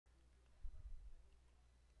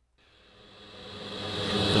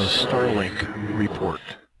Starlink Report.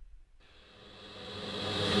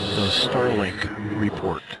 The Starlink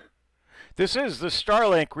Report. This is the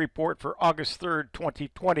Starlink Report for August 3rd,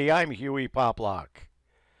 2020. I'm Hewie Poplock.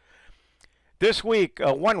 This week,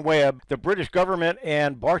 OneWeb, the British government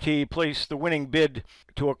and Bharti placed the winning bid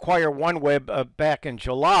to acquire OneWeb back in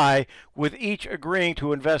July, with each agreeing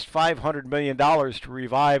to invest $500 million to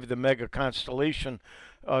revive the mega constellation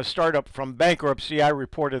startup from bankruptcy. I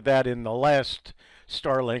reported that in the last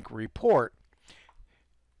Starlink report.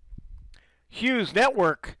 Hughes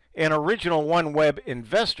Network, an original OneWeb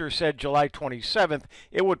investor, said July 27th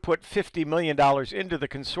it would put $50 million into the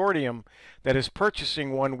consortium that is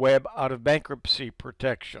purchasing OneWeb out of bankruptcy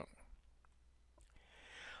protection.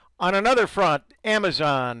 On another front,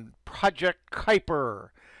 Amazon, Project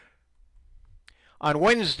Kuiper. On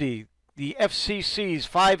Wednesday, the FCC's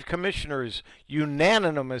 5 commissioners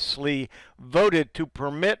unanimously voted to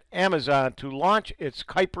permit Amazon to launch its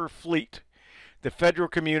Kuiper fleet. The Federal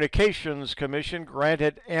Communications Commission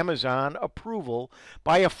granted Amazon approval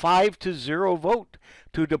by a 5-0 vote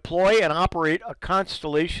to deploy and operate a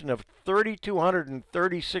constellation of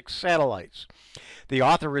 3,236 satellites. The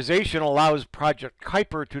authorization allows Project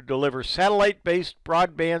Kuiper to deliver satellite-based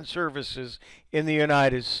broadband services in the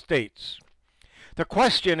United States. The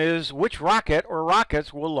question is, which rocket or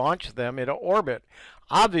rockets will launch them into orbit?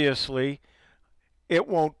 Obviously, it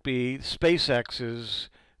won't be SpaceX's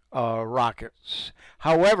rockets.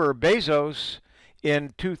 However, Bezos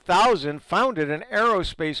in 2000 founded an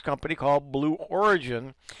aerospace company called Blue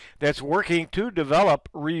Origin that's working to develop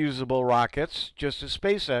reusable rockets, just as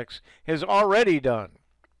SpaceX has already done.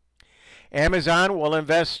 Amazon will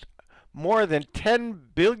invest more than $10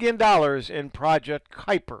 billion in Project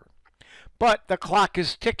Kuiper, but the clock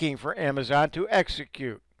is ticking for Amazon to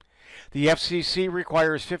execute. The FCC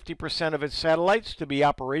requires 50% of its satellites to be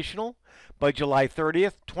operational by July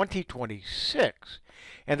 30th, 2026,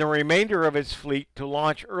 and the remainder of its fleet to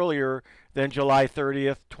launch earlier than July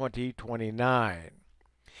 30th, 2029.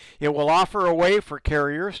 It will offer a way for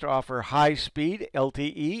carriers to offer high-speed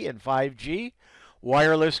LTE and 5G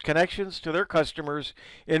wireless connections to their customers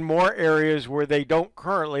in more areas where they don't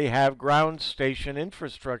currently have ground station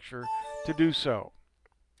infrastructure to do so.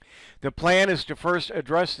 The plan is to first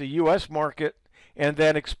address the U.S. market and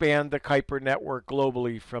then expand the Kuiper network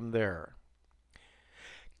globally from there.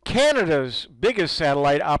 Canada's biggest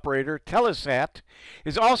satellite operator, Telesat,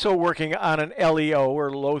 is also working on an LEO,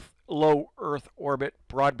 or low Earth orbit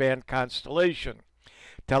broadband constellation.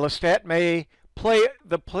 Telesat may play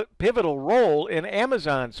the pivotal role in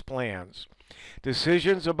Amazon's plans.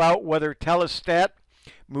 Decisions about whether Telesat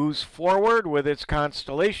moves forward with its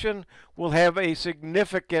constellation will have a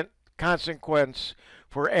significant consequence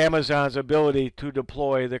for Amazon's ability to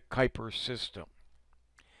deploy the Kuiper system.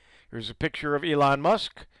 Here's a picture of Elon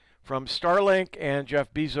Musk from Starlink and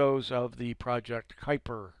Jeff Bezos of the Project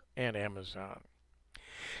Kuiper and Amazon.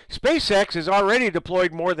 SpaceX has already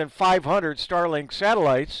deployed more than 500 Starlink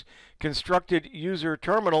satellites, constructed user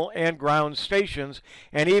terminal and ground stations,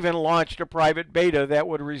 and even launched a private beta that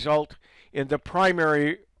would result in the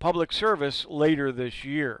primary public service later this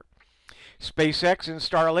year. SpaceX and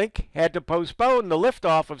Starlink had to postpone the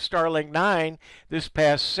liftoff of Starlink 9 this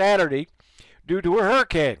past Saturday due to a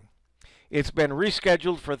hurricane. It's been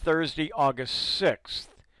rescheduled for Thursday, August 6th.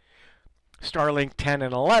 Starlink 10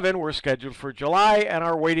 and 11 were scheduled for July and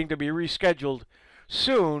are waiting to be rescheduled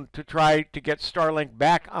soon to try to get Starlink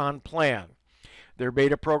back on plan. Their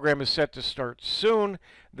beta program is set to start soon.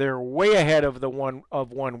 They're way ahead of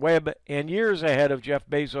OneWeb and years ahead of Jeff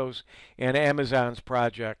Bezos and Amazon's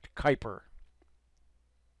Project Kuiper.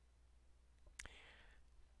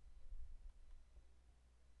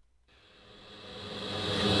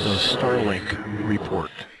 The Starlink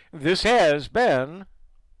Report. This has been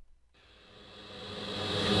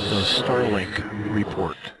the Starlink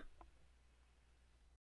Report.